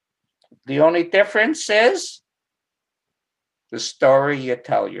 the only difference is the story you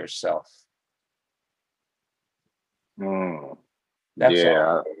tell yourself. That's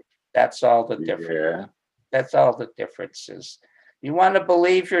all. That's all the difference. Yeah. That's all the differences. You want to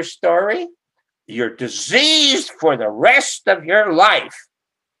believe your story? You're diseased for the rest of your life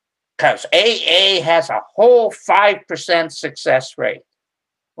because AA has a whole 5% success rate.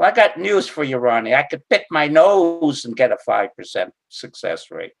 Well, I got news for you, Ronnie. I could pick my nose and get a 5%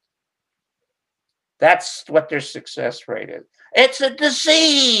 success rate. That's what their success rate is. It's a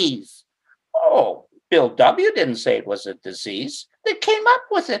disease. Oh, Bill W. didn't say it was a disease. They came up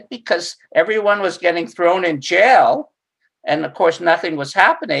with it because everyone was getting thrown in jail. And of course, nothing was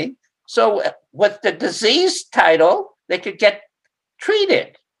happening. So with the disease title, they could get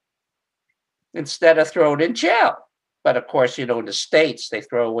treated instead of thrown in jail. But of course, in the States, they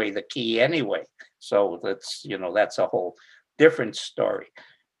throw away the key anyway. So that's a whole different story.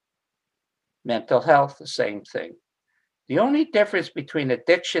 Mental health, the same thing. The only difference between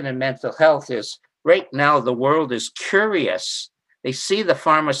addiction and mental health is right now the world is curious. They see the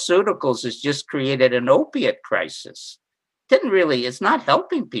pharmaceuticals has just created an opiate crisis. It's not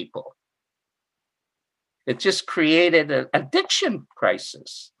helping people. It just created an addiction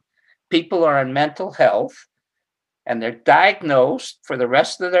crisis. People are on mental health and they're diagnosed for the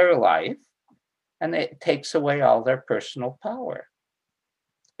rest of their life, and it takes away all their personal power.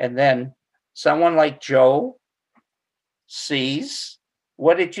 And then someone like Joe sees,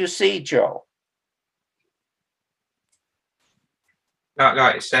 what did you see, Joe? Like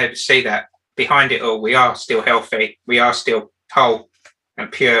I said, see that behind it all, we are still healthy, we are still whole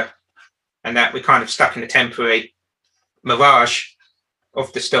and pure, and that we're kind of stuck in a temporary mirage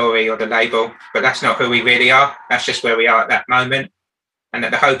of the story or the label, but that's not who we really are. That's just where we are at that moment, and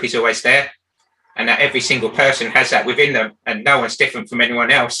that the hope is always there, and that every single person has that within them, and no one's different from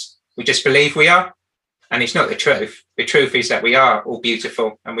anyone else. We just believe we are, and it's not the truth. The truth is that we are all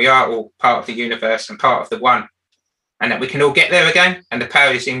beautiful, and we are all part of the universe and part of the one, and that we can all get there again, and the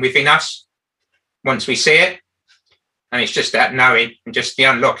power is within us once we see it. And it's just that knowing and just the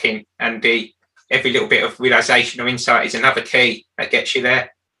unlocking, and every little bit of realization or insight is another key that gets you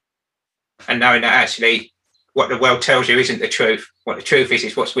there. And knowing that actually what the world tells you isn't the truth. What the truth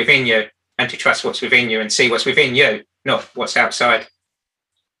is what's within you, and to trust what's within you and see what's within you, not what's outside.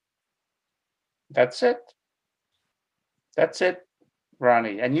 That's it. That's it,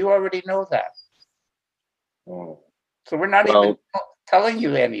 Ronnie. And you already know that. Oh. So we're not even telling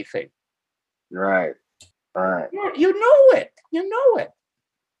you anything. Right. You know it. You know it.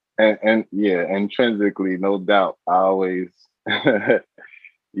 And yeah, intrinsically, no doubt. I always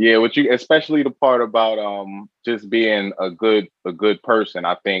yeah, what you, especially the part about just being a good person.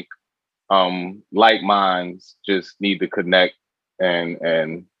 I think like minds just need to connect,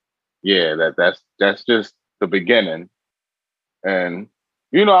 and yeah, that's just the beginning. And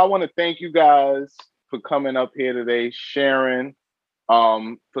I want to thank you guys for coming up here today, sharing.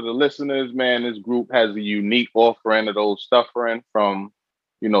 For the listeners, man, this group has a unique offering of those suffering from,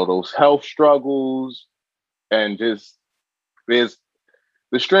 those health struggles, and just there's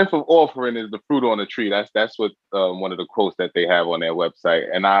the strength of offering is the fruit on the tree. That's what one of the quotes that they have on their website.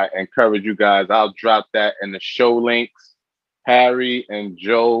 And I encourage you guys, I'll drop that in the show links. Harry and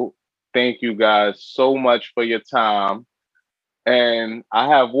Joe, thank you guys so much for your time. And I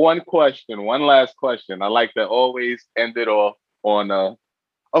have one last question. I like to always end it off on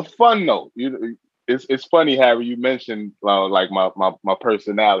a fun note. It's funny, Harry, you mentioned like my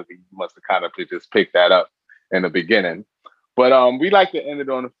personality. You must have kind of just picked that up in the beginning. But we like to end it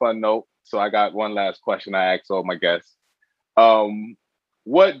on a fun note. So I got one last question I ask all my guests.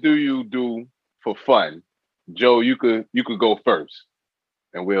 What do you do for fun? Joe, you could go first,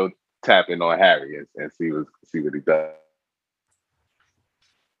 and we'll tap in on Harry and see what he does.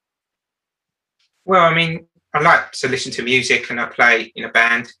 Well, I mean, I like to listen to music, and I play in a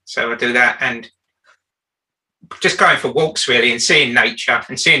band, so I do that, and just going for walks really, and seeing nature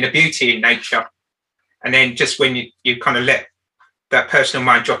and seeing the beauty in nature. And then just when you kind of let that personal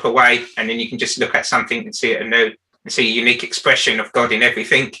mind drop away, and then you can just look at something and see it anew and see a unique expression of God in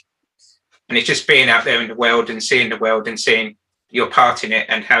everything. And it's just being out there in the world and seeing your part in it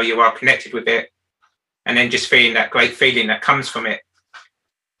and how you are connected with it. And then just feeling that great feeling that comes from it.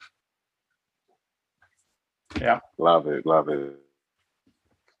 Yeah. Love it.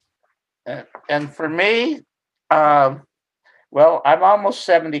 And for me, well, I'm almost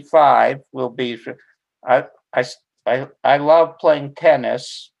 75. I love playing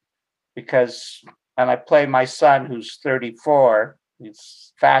tennis and I play my son who's 34.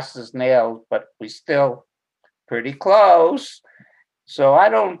 He's fast as nails, but we still pretty close. So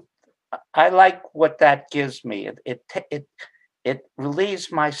I like what that gives me. It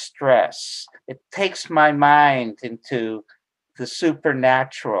relieves my stress. It takes my mind into the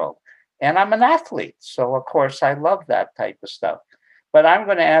supernatural. And I'm an athlete, so of course I love that type of stuff. But I'm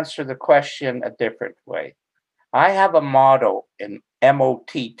going to answer the question a different way. I have a motto in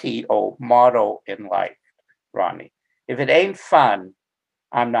MOTTO, motto in life, Ronnie. If it ain't fun,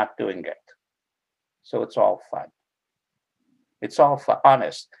 I'm not doing it. So it's all fun. It's all fun,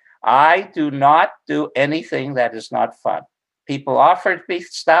 honest. I do not do anything that is not fun. People offered me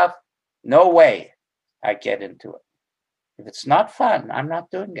stuff. No way I get into it. If it's not fun, I'm not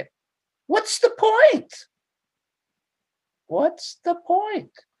doing it. What's the point? What's the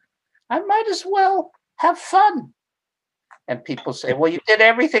point? I might as well have fun. And people say, well, you did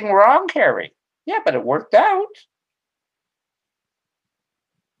everything wrong, Harry. Yeah, but it worked out.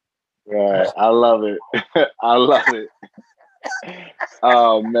 Right. I love it. I love it.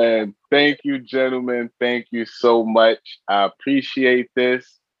 Oh, man. Thank you, gentlemen. Thank you so much. I appreciate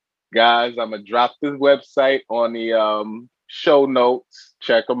this. Guys, I'm going to drop this website on the show notes.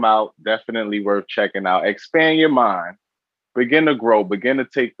 Check them out. Definitely worth checking out. Expand your mind. Begin to grow. Begin to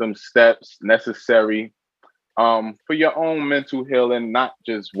take them steps necessary for your own mental healing, not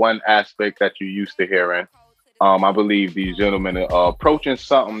just one aspect that you're used to hearing. I believe these gentlemen are approaching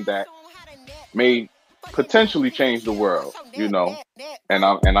something that may potentially change the world, you know, and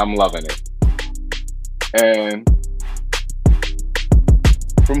I'm loving it. And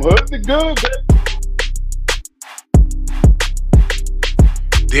from hood to good,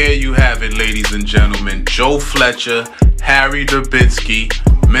 There you have it, ladies and gentlemen. Joe Fletcher, Harry Durbitsky,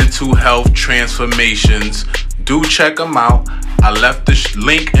 Mental Health Transformations. Do check them out. I left the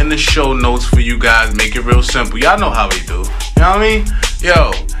link in the show notes for you guys. Make it real simple. Y'all know how we do. You know what I mean?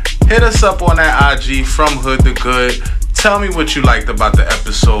 Yo, hit us up on that IG, From Hood to Good. Tell me what you liked about the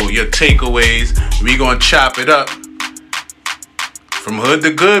episode, your takeaways. We gonna chop it up. From Hood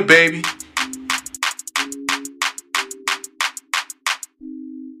to Good, baby.